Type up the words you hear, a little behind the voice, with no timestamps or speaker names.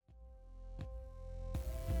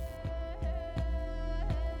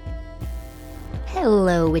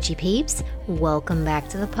Hello, witchy peeps. Welcome back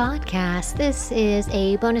to the podcast. This is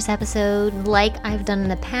a bonus episode, like I've done in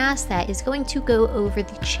the past, that is going to go over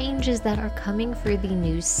the changes that are coming for the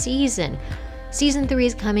new season. Season 3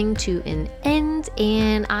 is coming to an end,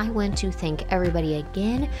 and I want to thank everybody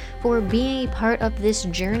again for being a part of this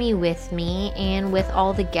journey with me and with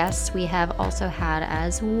all the guests we have also had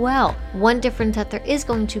as well. One difference that there is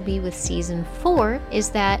going to be with Season 4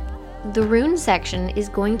 is that the rune section is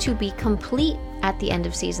going to be complete at the end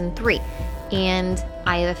of Season 3. And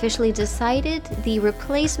I have officially decided the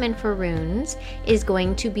replacement for runes is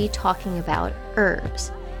going to be talking about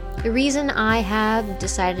herbs. The reason I have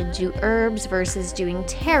decided to do herbs versus doing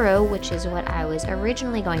tarot, which is what I was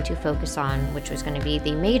originally going to focus on, which was going to be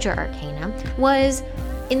the major arcana, was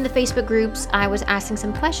in the Facebook groups I was asking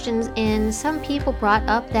some questions, and some people brought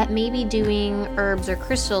up that maybe doing herbs or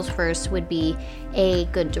crystals first would be a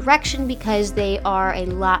good direction because they are a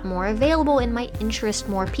lot more available and might interest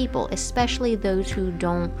more people, especially those who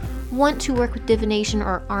don't want to work with divination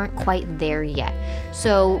or aren't quite there yet.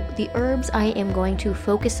 So the herbs I am going to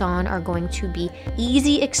focus on are going to be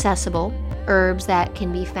easy accessible herbs that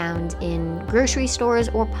can be found in grocery stores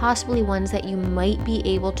or possibly ones that you might be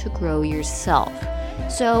able to grow yourself.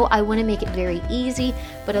 So I want to make it very easy,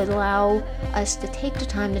 but allow us to take the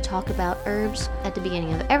time to talk about herbs at the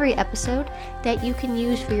beginning of every episode that you can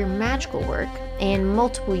use for your magical work and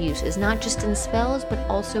multiple uses, not just in spells, but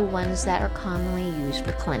also ones that are commonly used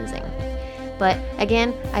for cleansing. But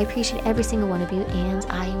again, I appreciate every single one of you, and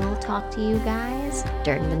I will talk to you guys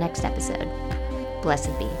during the next episode.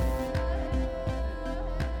 Blessed be.